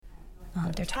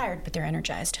They're tired, but they're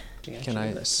energized. Can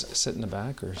I sit in the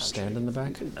back or stand in the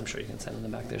back? I'm sure you can stand in the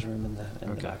back. There's room in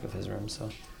the back of his room, so.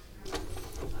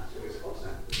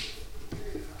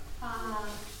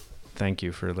 Thank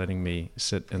you for letting me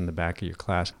sit in the back of your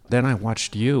class. Then I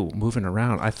watched you moving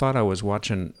around. I thought I was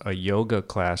watching a yoga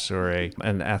class or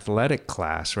an athletic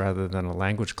class rather than a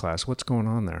language class. What's going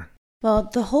on there? Well,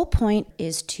 the whole point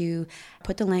is to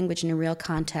put the language in a real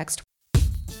context.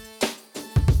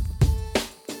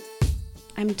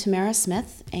 I'm Tamara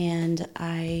Smith, and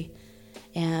I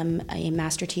am a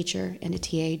master teacher and a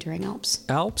TA during ALPS.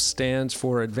 ALPS stands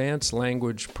for Advanced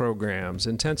Language Programs,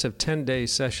 intensive 10-day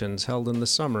sessions held in the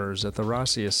summers at the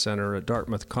Rasius Center at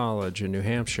Dartmouth College in New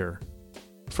Hampshire.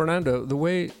 Fernando, the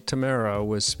way Tamara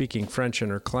was speaking French in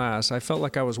her class, I felt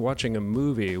like I was watching a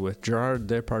movie with Gerard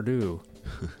Depardieu.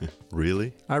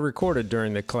 Really? I recorded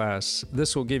during the class.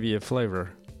 This will give you a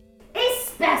flavor.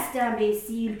 Espèce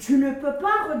d'imbécile, tu ne peux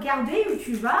pas regarder où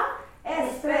tu vas?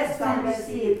 Espèce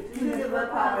d'imbécile, tu ne peux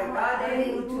pas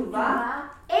regarder où tu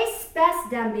vas? Espèce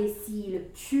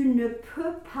d'imbécile, tu ne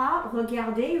peux pas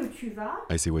regarder où tu vas?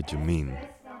 I see what you mean.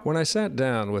 When I sat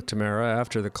down with Tamara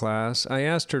after the class, I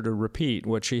asked her to repeat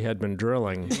what she had been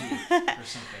drilling.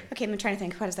 Okay, I'm trying to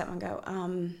think. How does that one go?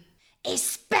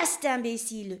 Espèce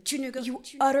d'imbécile, you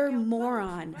utter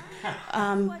moron.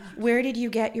 Where did you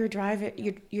get your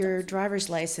driver's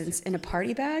license? In a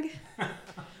party bag?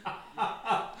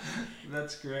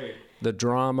 That's great. The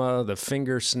drama, the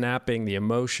finger snapping, the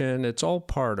emotion, it's all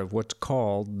part of what's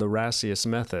called the Rasius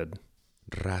method.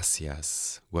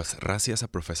 Rasius. Was Rasius a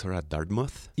professor at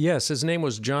Dartmouth? Yes, his name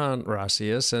was John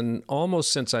Rasius, and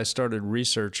almost since I started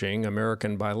researching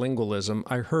American bilingualism,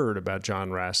 I heard about John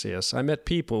Rasius. I met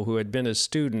people who had been his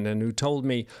student and who told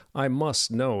me I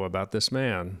must know about this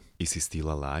man. Is he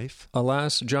still alive?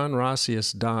 Alas, John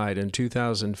Rasius died in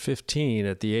 2015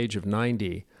 at the age of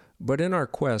 90. But in our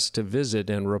quest to visit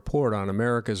and report on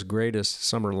America's greatest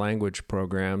summer language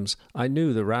programs, I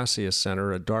knew the Rasius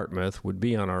Center at Dartmouth would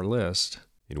be on our list.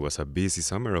 It was a busy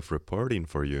summer of reporting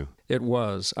for you. It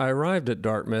was. I arrived at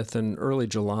Dartmouth in early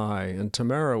July, and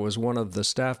Tamara was one of the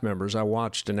staff members I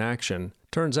watched in action.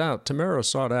 Turns out, Tamara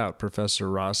sought out Professor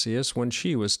Rasius when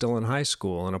she was still in high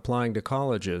school and applying to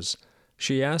colleges.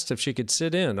 She asked if she could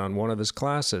sit in on one of his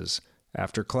classes.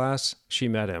 After class, she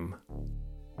met him.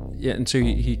 Yeah, and so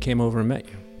he came over and met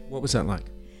you. What was that like?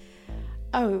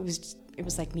 Oh, it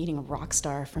was like meeting a rock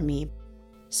star for me.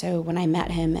 So when I met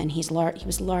him, and he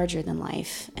was larger than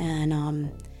life,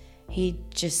 and he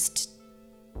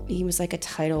was like a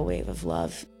tidal wave of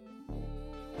love.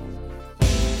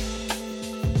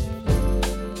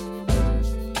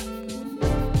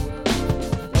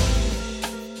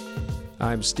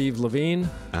 I'm Steve Levine.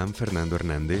 I'm Fernando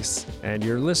Hernandez. And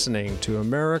you're listening to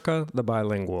America the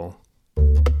Bilingual.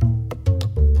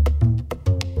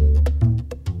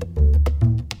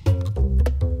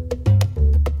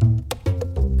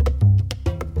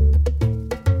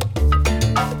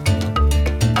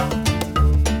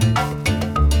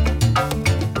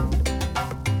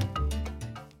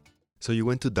 So you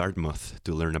went to Dartmouth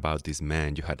to learn about this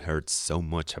man you had heard so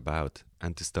much about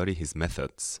and to study his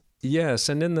methods. Yes,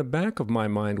 and in the back of my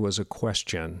mind was a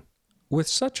question. With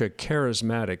such a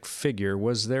charismatic figure,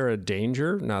 was there a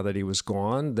danger, now that he was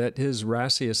gone, that his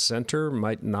Rasius Center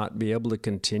might not be able to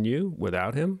continue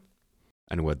without him?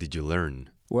 And what did you learn?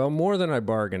 Well, more than I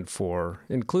bargained for,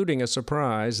 including a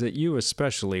surprise that you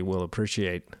especially will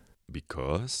appreciate.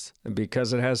 Because?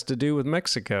 Because it has to do with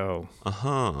Mexico.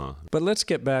 Uh-huh. But let's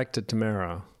get back to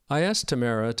Tamara. I asked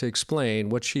Tamara to explain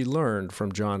what she learned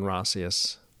from John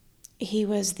Rasius. He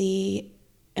was the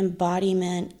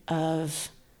embodiment of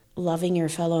loving your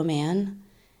fellow man.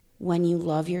 When you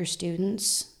love your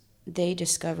students, they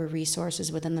discover resources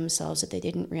within themselves that they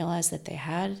didn't realize that they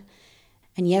had.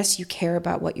 And yes, you care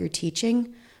about what you're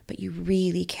teaching, but you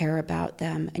really care about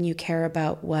them, and you care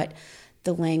about what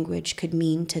the language could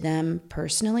mean to them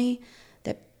personally,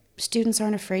 that students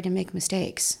aren't afraid to make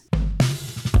mistakes.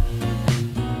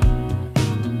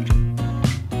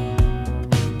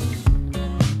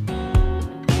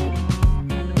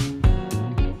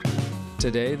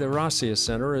 Today, the Rasius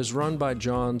Center is run by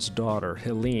John's daughter,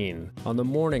 Helene. On the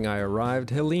morning I arrived,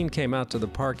 Helene came out to the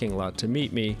parking lot to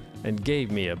meet me and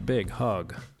gave me a big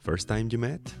hug. First time you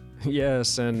met?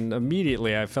 Yes, and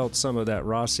immediately I felt some of that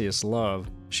Rasius love.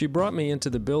 She brought me into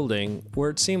the building where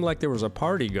it seemed like there was a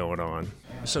party going on.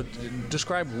 So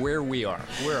describe where we are.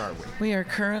 Where are we? We are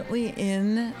currently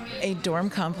in a dorm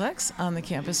complex on the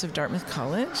campus of Dartmouth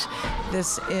College.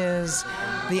 This is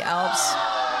the ALPS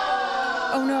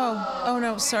Oh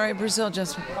no, sorry, Brazil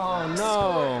just... Oh,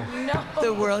 no.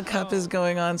 The World Cup is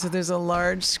going on, so there's a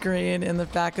large screen in the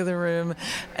back of the room,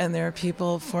 and there are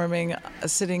people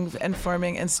sitting and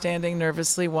forming and standing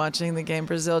nervously watching the game.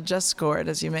 Brazil just scored,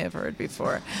 as you may have heard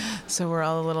before. So we're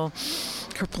all a little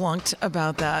kerplunked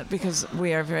about that because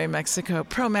we are very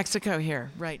pro-Mexico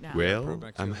here right now. Well,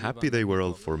 I'm happy they were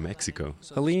all for Mexico.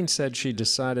 Helene said she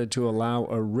decided to allow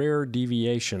a rare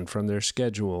deviation from their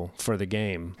schedule for the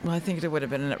game. Well, I think it would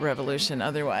have been a revolution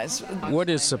otherwise. What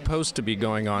is supposed to be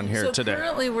going on here today?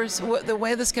 Currently, the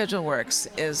way the schedule works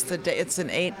is it's an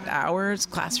 8 hours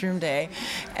classroom day,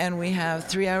 and we have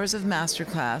 3 hours of master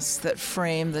class that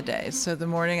frame the day. So the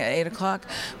morning at 8 o'clock,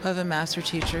 we have a master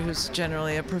teacher who's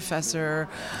generally a professor,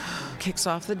 kicks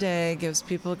off the day, gives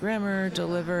people grammar,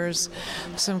 delivers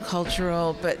some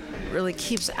cultural, but really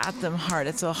keeps at them hard.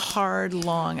 It's a hard,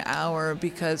 long hour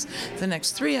because the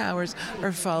next 3 hours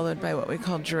are followed by what we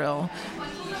call drill.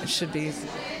 It should be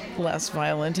less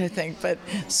violent, I think, but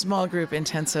small group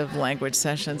intensive language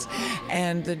sessions.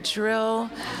 And the drill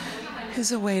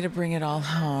is a way to bring it all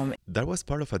home. That was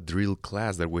part of a drill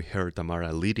class that we heard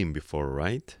Tamara leading before,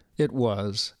 right? It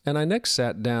was, and I next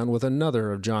sat down with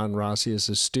another of John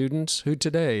Rasius' students, who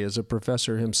today is a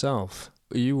professor himself.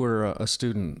 You were a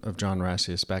student of John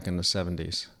Rasius back in the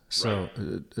 70s, so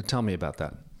tell me about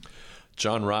that.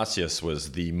 John Rasius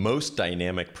was the most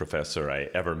dynamic professor I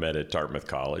ever met at Dartmouth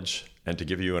College, and to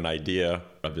give you an idea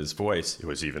of his voice, it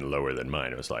was even lower than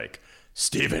mine. It was like,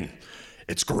 "Stephen,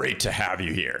 it's great to have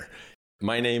you here."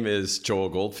 My name is Joel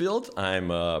Goldfield. I'm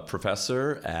a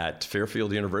professor at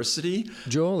Fairfield University.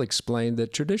 Joel explained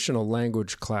that traditional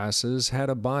language classes had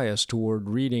a bias toward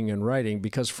reading and writing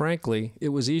because, frankly, it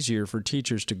was easier for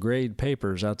teachers to grade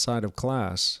papers outside of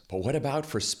class. But what about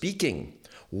for speaking?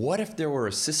 What if there were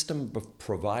a system of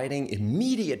providing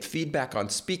immediate feedback on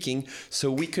speaking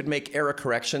so we could make error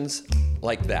corrections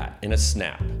like that in a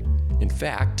snap? In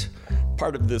fact,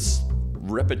 part of this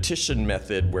repetition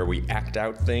method where we act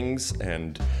out things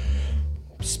and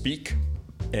speak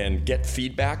and get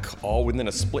feedback all within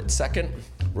a split second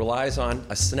relies on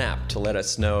a snap to let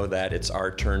us know that it's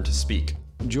our turn to speak.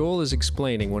 Joel is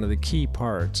explaining one of the key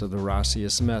parts of the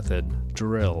Rasius method,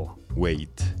 drill.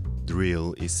 Wait,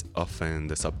 drill is often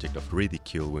the subject of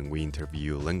ridicule when we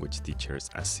interview language teachers,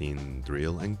 as in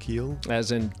drill and kill?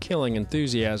 As in killing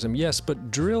enthusiasm, yes, but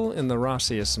drill in the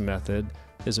Rasius method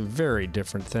is a very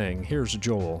different thing. Here's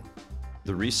Joel.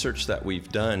 The research that we've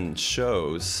done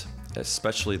shows,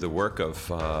 especially the work of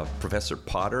Professor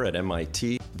Potter at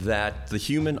MIT, that the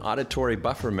human auditory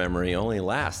buffer memory only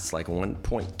lasts like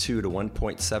 1.2 to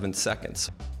 1.7 seconds.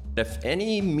 If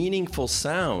any meaningful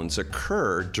sounds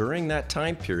occur during that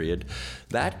time period,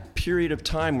 that period of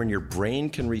time when your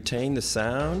brain can retain the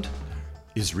sound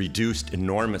is reduced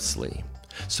enormously.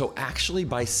 So actually,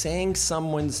 by saying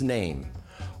someone's name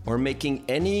or making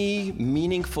any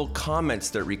meaningful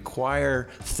comments that require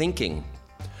thinking,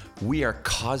 we are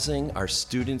causing our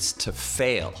students to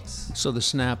fail. So the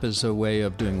snap is a way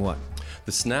of doing what?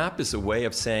 The snap is a way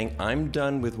of saying, I'm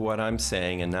done with what I'm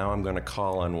saying, and now I'm going to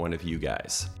call on one of you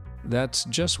guys. That's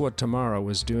just what Tamara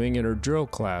was doing in her drill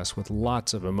class with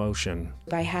lots of emotion.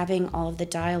 By having all of the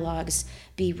dialogues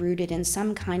be rooted in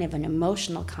some kind of an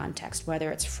emotional context,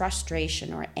 whether it's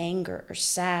frustration or anger or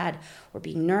sad or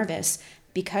being nervous,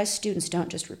 because students don't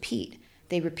just repeat,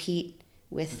 they repeat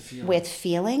with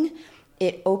feeling,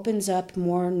 it opens up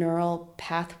more neural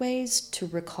pathways to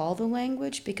recall the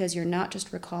language because you're not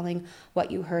just recalling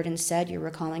what you heard and said, you're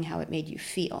recalling how it made you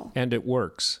feel. And it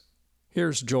works.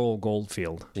 Here's Joel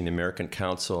Goldfield. The American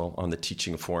Council on the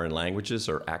Teaching of Foreign Languages,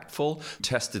 or ACTFL,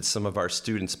 tested some of our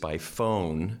students by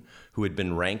phone who had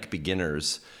been rank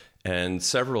beginners, and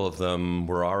several of them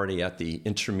were already at the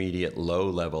intermediate low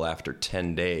level after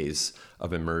 10 days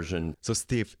of immersion. So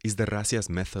Steve, is the Rasius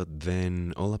method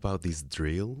then all about these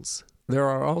drills? There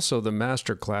are also the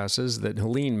master classes that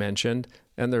Helene mentioned,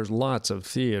 and there's lots of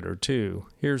theater too.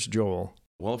 Here's Joel.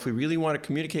 Well, if we really want to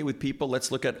communicate with people,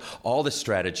 let's look at all the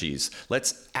strategies.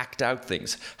 Let's act out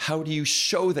things. How do you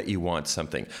show that you want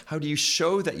something? How do you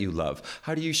show that you love?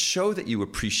 How do you show that you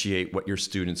appreciate what your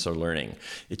students are learning?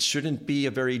 It shouldn't be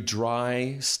a very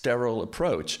dry, sterile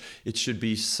approach. It should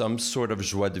be some sort of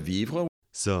joie de vivre.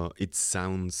 So it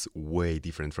sounds way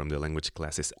different from the language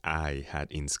classes I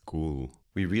had in school.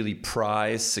 We really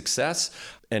prize success,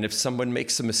 and if someone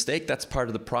makes a mistake, that's part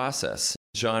of the process.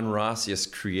 John Rasius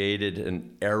created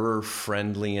an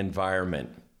error-friendly environment.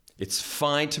 It's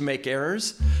fine to make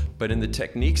errors, but in the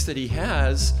techniques that he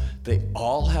has, they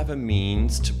all have a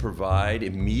means to provide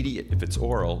immediate, if it's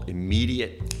oral,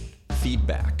 immediate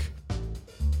feedback.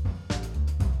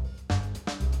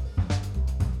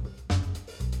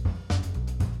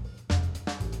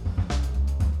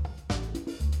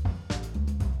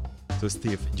 So,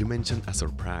 Steve, you mentioned a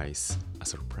surprise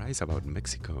about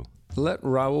Mexico. Let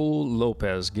Raul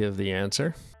Lopez give the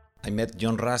answer. I met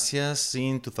John Racias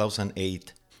in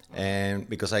 2008, and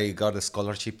because I got a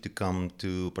scholarship to come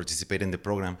to participate in the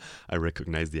program. I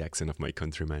recognize the accent of my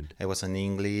countryman. I was an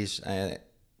English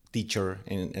teacher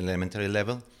in elementary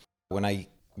level. When I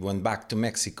went back to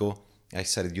Mexico, I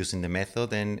started using the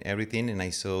method and everything, and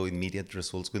I saw immediate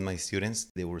results with my students.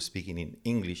 They were speaking in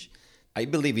English. I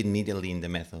believe immediately in the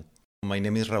method. My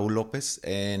name is Raul Lopez,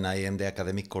 and I am the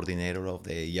academic coordinator of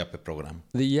the YAPE program.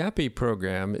 The YAPE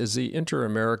program is the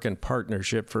Inter-American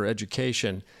Partnership for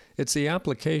Education. It's the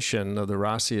application of the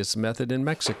Racias method in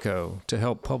Mexico to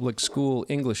help public school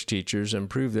English teachers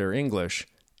improve their English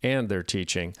and their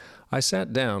teaching. I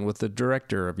sat down with the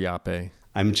director of YAPE.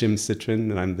 I'm Jim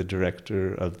Citron, and I'm the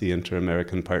director of the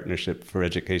Inter-American Partnership for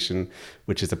Education,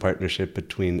 which is a partnership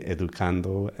between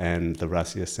Educando and the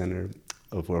Racias Center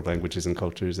of World Languages and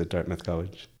Cultures at Dartmouth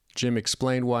College. Jim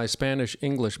explained why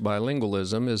Spanish-English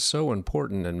bilingualism is so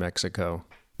important in Mexico.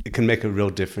 It can make a real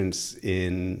difference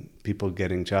in people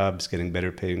getting jobs, getting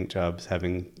better paying jobs,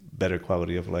 having better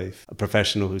quality of life. A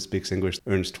professional who speaks English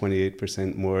earns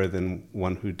 28% more than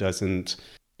one who doesn't.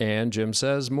 And Jim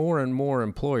says more and more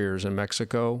employers in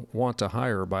Mexico want to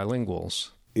hire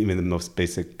bilinguals. Even the most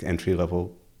basic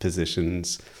entry-level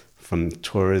positions, from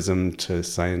tourism to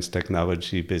science,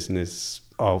 technology, business,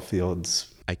 all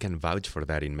fields. I can vouch for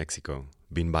that in Mexico.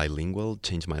 Being bilingual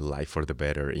changed my life for the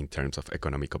better in terms of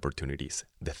economic opportunities.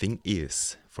 The thing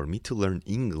is, for me to learn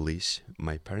English,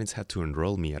 my parents had to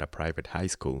enroll me at a private high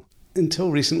school. Until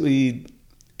recently,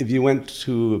 if you went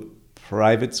to a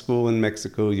private school in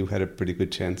Mexico, you had a pretty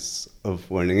good chance of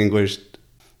learning English.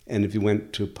 And if you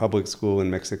went to public school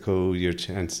in Mexico, your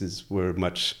chances were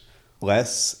much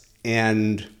less.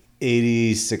 And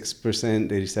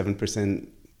 86%, 87%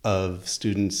 of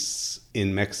students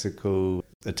in Mexico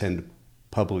attend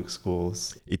public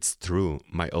schools. It's true.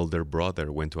 My older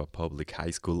brother went to a public high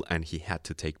school and he had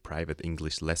to take private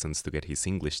English lessons to get his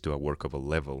English to a workable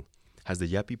level. Has the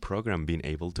YAPE program been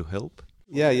able to help?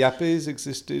 Yeah, YAPE has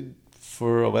existed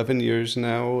for 11 years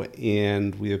now,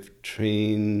 and we have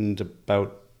trained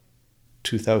about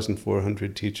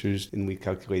 2,400 teachers, and we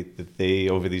calculate that they,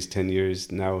 over these 10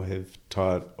 years, now have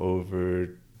taught over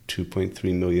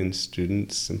 2.3 million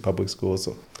students in public schools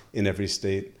in every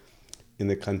state in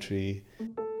the country.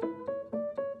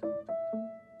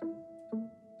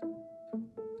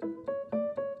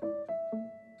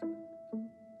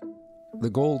 The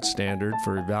gold standard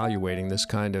for evaluating this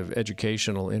kind of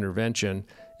educational intervention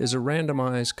is a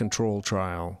randomized control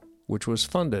trial, which was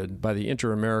funded by the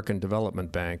Inter-American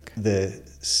Development Bank. The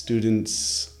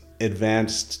students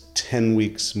advanced 10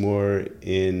 weeks more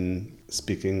in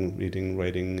speaking, reading,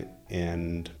 writing,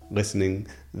 and listening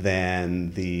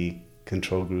than the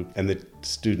control group. And the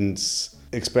students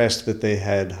expressed that they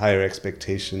had higher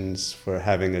expectations for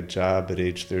having a job at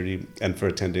age 30 and for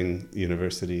attending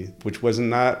university, which was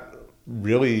not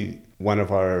really one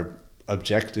of our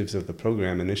objectives of the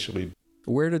program initially.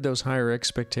 Where did those higher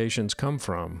expectations come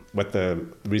from? What the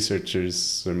researchers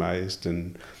surmised,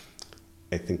 and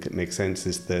I think it makes sense,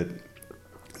 is that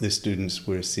the students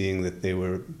were seeing that they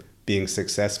were being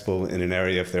successful in an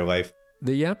area of their life.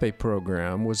 The YAPE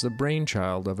program was the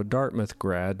brainchild of a Dartmouth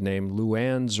grad named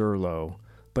Luann Zerlo,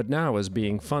 but now is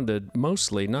being funded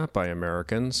mostly not by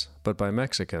Americans, but by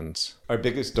Mexicans. Our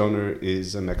biggest donor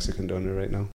is a Mexican donor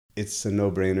right now. It's a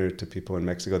no-brainer to people in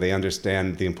Mexico. They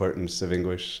understand the importance of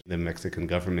English. The Mexican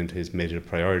government has made it a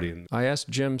priority. I asked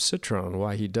Jim Citron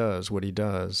why he does what he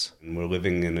does. And we're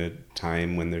living in a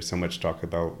time when there's so much talk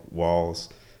about walls,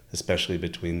 especially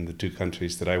between the two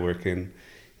countries that I work in.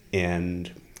 And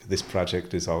this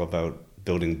project is all about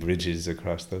building bridges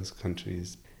across those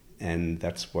countries. And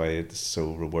that's why it's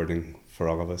so rewarding for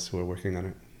all of us who are working on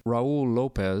it. Raul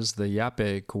Lopez, the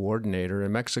YAPE coordinator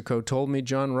in Mexico, told me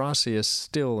John Racias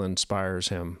still inspires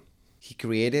him. He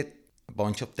created a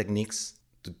bunch of techniques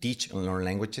to teach and learn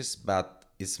languages, but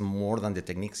it's more than the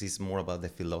techniques, it's more about the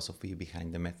philosophy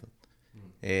behind the method.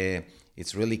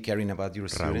 It's really caring about your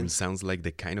students. Raul sounds like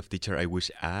the kind of teacher I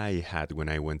wish I had when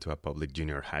I went to a public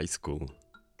junior high school.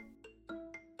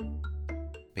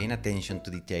 Paying attention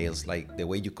to details, like the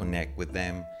way you connect with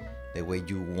them, the way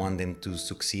you want them to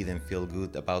succeed and feel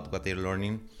good about what they're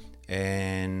learning,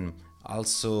 and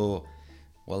also,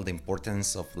 well, the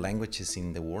importance of languages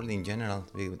in the world in general,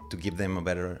 to give them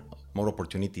more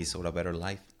opportunities or a better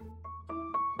life.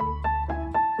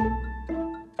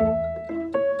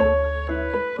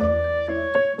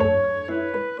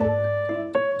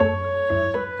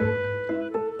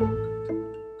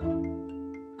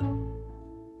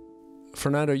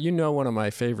 Fernando, you know one of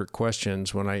my favorite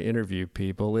questions when I interview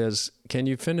people is, can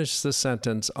you finish the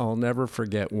sentence, "I'll never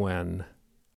forget when"?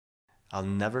 I'll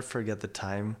never forget the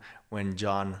time when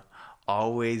John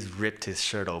always ripped his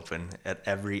shirt open at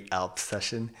every ALP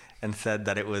session and said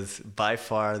that it was by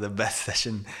far the best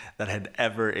session that had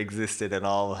ever existed in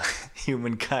all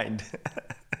humankind.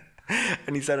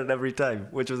 And he said it every time,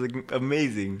 which was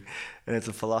amazing. And it's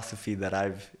a philosophy that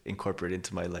I've incorporated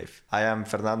into my life. I am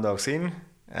Fernando Auxin,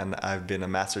 and I've been a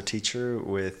master teacher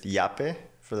with Yape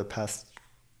for the past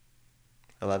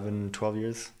 11, 12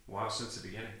 years. Wow, since the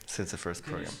beginning. Since the first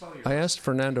program. I asked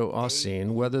Fernando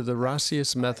Auxin whether the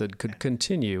Rasius method could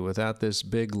continue without this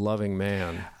big, loving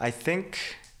man. I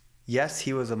think, yes,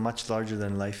 he was a much larger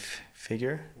than life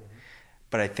figure,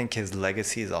 but I think his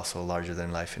legacy is also larger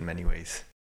than life in many ways.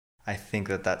 I think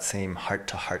that same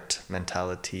heart-to-heart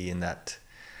mentality and that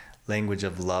language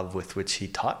of love with which he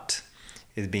taught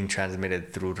is being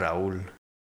transmitted through Raul,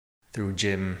 through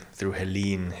Jim, through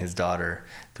Helene, his daughter,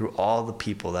 through all the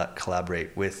people that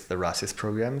collaborate with the Rasius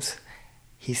programs.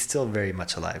 He's still very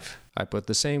much alive. I put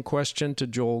the same question to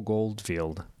Joel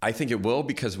Goldfield. I think it will,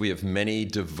 because we have many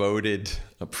devoted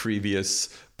previous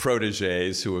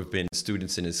proteges who have been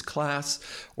students in his class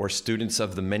or students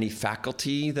of the many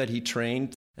faculty that he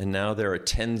trained. And now there are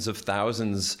tens of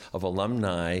thousands of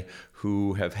alumni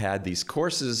who have had these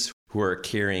courses who are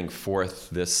carrying forth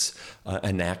this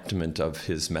enactment of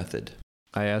his method.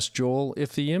 I asked Joel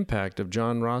if the impact of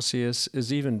John Rasius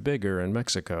is even bigger in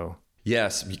Mexico.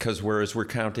 Yes, because whereas we're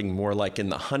counting more like in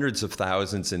the hundreds of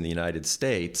thousands in the United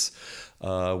States,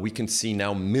 we can see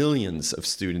now millions of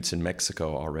students in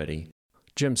Mexico already.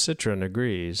 Jim Citron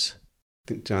agrees.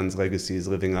 I think John's legacy is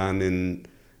living on in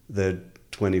the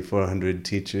 2,400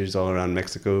 teachers all around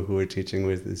Mexico who are teaching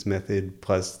with this method,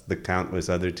 plus the countless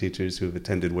other teachers who have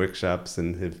attended workshops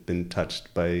and have been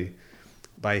touched by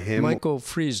him. Michael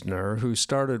Friesner, who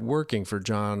started working for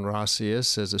John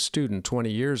Rasius as a student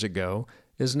 20 years ago,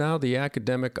 is now the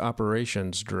academic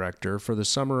operations director for the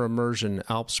Summer Immersion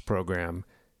ALPS program.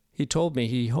 He told me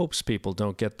he hopes people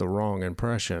don't get the wrong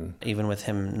impression. Even with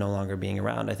him no longer being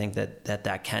around, I think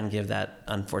that can give that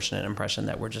unfortunate impression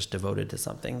that we're just devoted to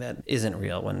something that isn't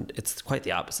real, when it's quite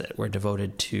the opposite. We're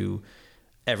devoted to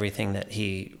everything that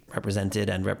he represented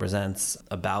and represents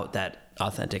about that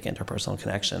authentic interpersonal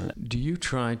connection. Do you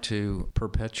try to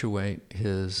perpetuate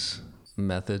his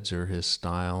methods or his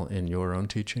style in your own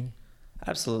teaching?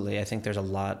 Absolutely. I think there's a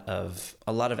lot of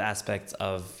aspects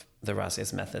of the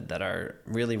Rasius method that are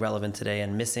really relevant today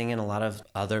and missing in a lot of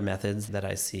other methods that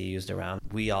I see used around.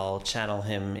 We all channel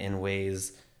him in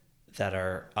ways that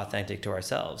are authentic to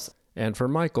ourselves. And for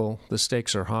Michael, the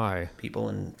stakes are high.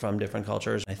 People from different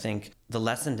cultures. I think the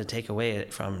lesson to take away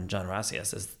from John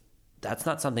Rasius is that's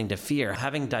not something to fear.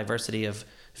 Having diversity of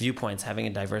viewpoints, having a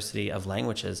diversity of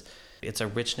languages, it's a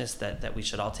richness that we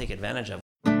should all take advantage of.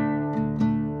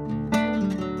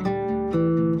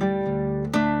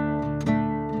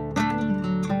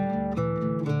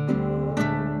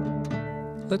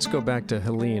 Let's go back to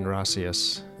Helene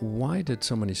Rasius. Why did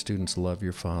so many students love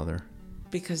your father?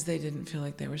 Because they didn't feel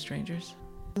like they were strangers.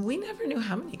 We never knew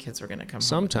how many kids were going to come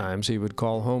Sometimes he would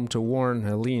call home to warn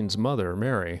Helene's mother,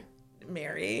 Mary.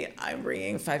 Mary, I'm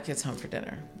bringing 5 kids home for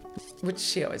dinner, which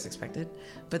she always expected.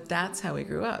 But that's how we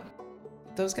grew up.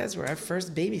 Those guys were our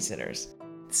first babysitters.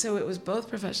 So it was both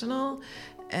professional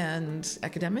and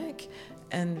academic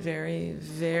and very,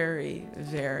 very,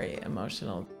 very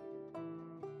emotional.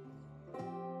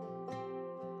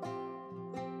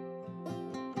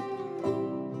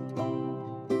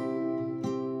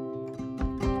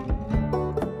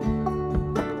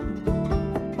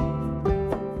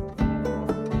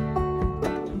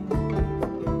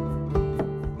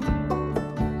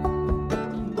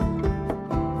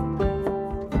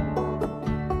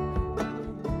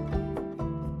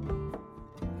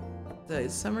 The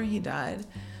summer he died,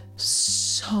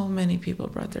 so many people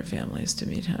brought their families to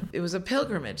meet him. It was a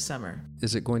pilgrimage summer.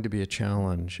 Is it going to be a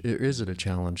challenge? Is it a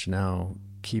challenge now,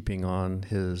 keeping on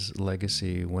his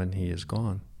legacy when he is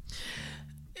gone?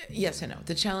 Yes, I know.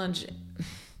 The challenge,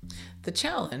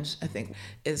 I think,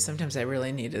 is sometimes I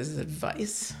really need his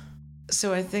advice.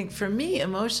 So I think for me,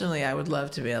 emotionally, I would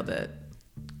love to be able to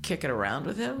kick it around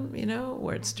with him,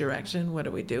 where it's direction, what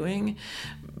are we doing?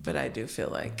 But I do feel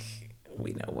like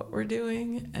we know what we're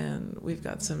doing, and we've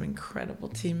got some incredible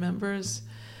team members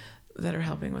that are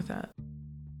helping with that.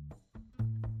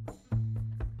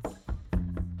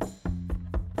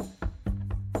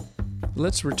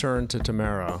 Let's return to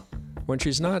Tamara. When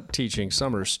she's not teaching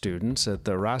summer students at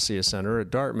the Rasius Center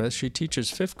at Dartmouth, she teaches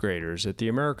 5th graders at the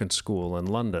American School in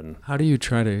London. How do you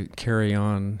try to carry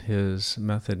on his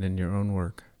method in your own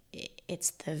work?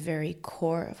 It's the very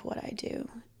core of what I do,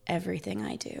 everything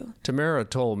I do. Tamara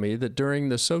told me that during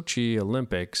the Sochi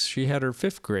Olympics, she had her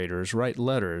fifth graders write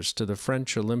letters to the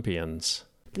French Olympians.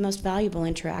 The most valuable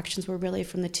interactions were really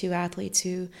from the two athletes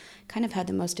who kind of had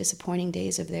the most disappointing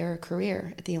days of their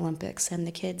career at the Olympics, and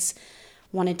the kids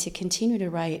wanted to continue to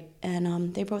write,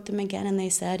 and they wrote them again, and they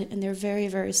said, in their very,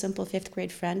 very simple fifth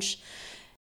grade French,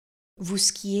 "Vous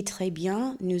skiez très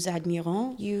bien, nous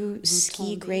admirons." You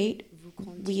ski great,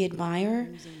 we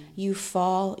admire. You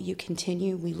fall, you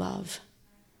continue, we love.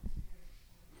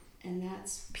 And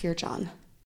that's pure John.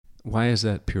 Why is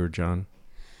that pure John?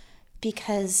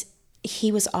 Because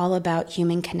he was all about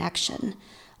human connection.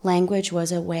 Language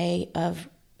was a way of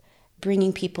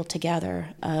bringing people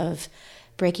together, of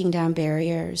breaking down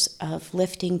barriers, of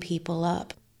lifting people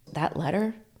up. That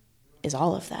letter is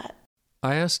all of that.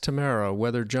 I asked Tamara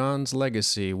whether John's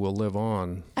legacy will live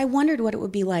on. I wondered what it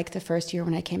would be like the first year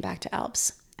when I came back to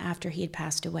Alps after he had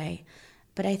passed away.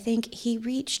 But I think he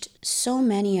reached so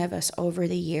many of us over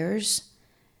the years.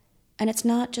 And it's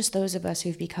not just those of us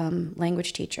who've become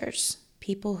language teachers,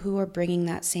 people who are bringing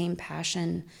that same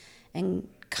passion and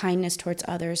kindness towards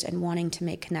others and wanting to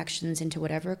make connections into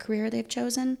whatever career they've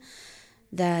chosen,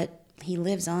 that he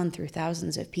lives on through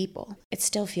thousands of people. It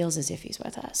still feels as if he's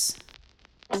with us.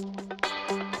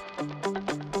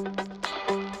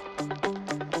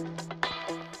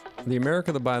 The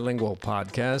America the Bilingual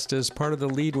podcast is part of the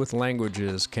Lead with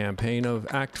Languages campaign of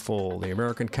ACTFL, the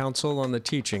American Council on the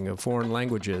Teaching of Foreign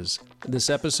Languages. This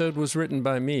episode was written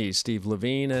by me, Steve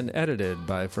Levine, and edited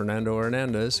by Fernando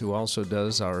Hernandez, who also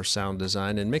does our sound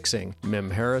design and mixing.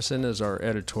 Mim Harrison is our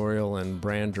editorial and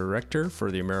brand director for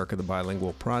the America the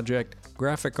Bilingual project.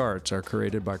 Graphic arts are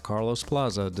created by Carlos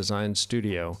Plaza Design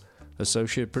Studio.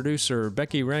 Associate producer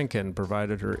Becky Rankin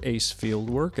provided her ace field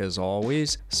work as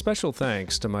always. Special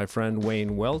thanks to my friend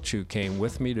Wayne Welch, who came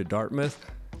with me to Dartmouth.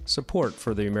 Support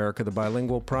for the America the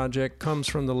Bilingual project comes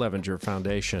from the Levenger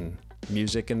Foundation.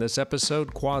 Music in this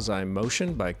episode, Quasi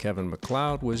Motion by Kevin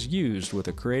MacLeod, was used with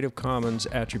a Creative Commons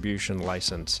Attribution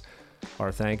license.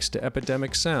 Our thanks to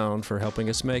Epidemic Sound for helping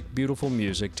us make beautiful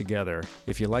music together.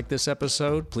 If you like this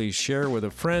episode, please share with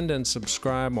a friend and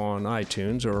subscribe on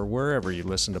iTunes or wherever you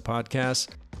listen to podcasts.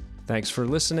 Thanks for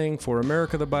listening. For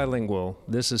America the Bilingual,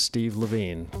 this is Steve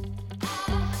Levine.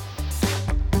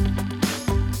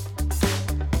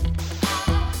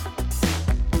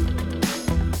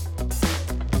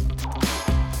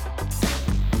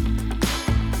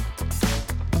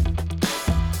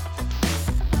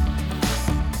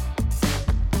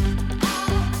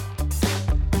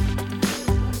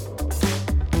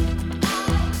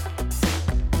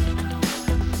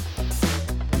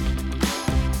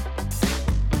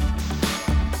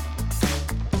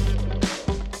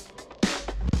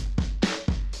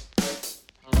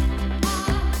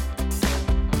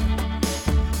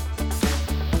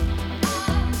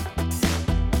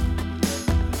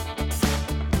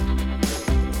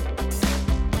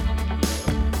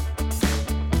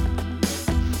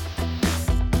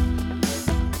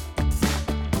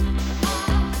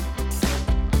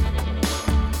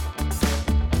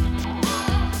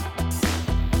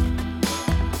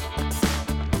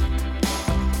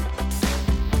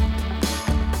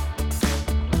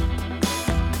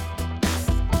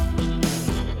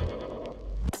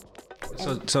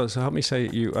 So help me say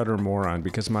you utter moron,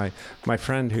 because my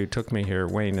friend who took me here,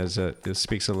 Wayne,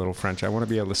 speaks a little French. I want to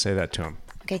be able to say that to him.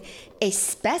 Okay.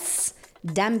 Espèce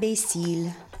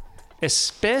d'imbécile.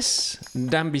 Espèce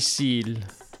d'imbécile.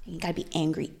 You gotta be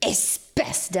angry.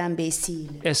 Espèce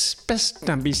d'imbécile. Espèce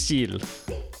d'imbécile.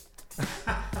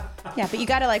 Yeah, but you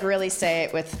gotta like really say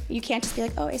it with, you can't just be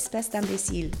like, oh, espèce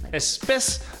d'imbécile.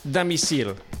 Espèce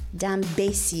d'imbécile.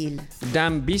 D'imbécile.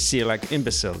 D'imbécile, like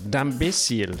imbecile.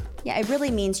 D'imbécile. Yeah, it really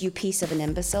means you piece of an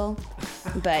imbecile,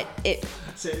 but it...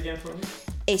 Say it again for me.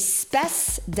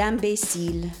 Espèce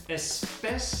d'imbécile.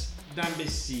 Espèce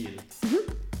d'imbécile.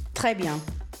 Très bien.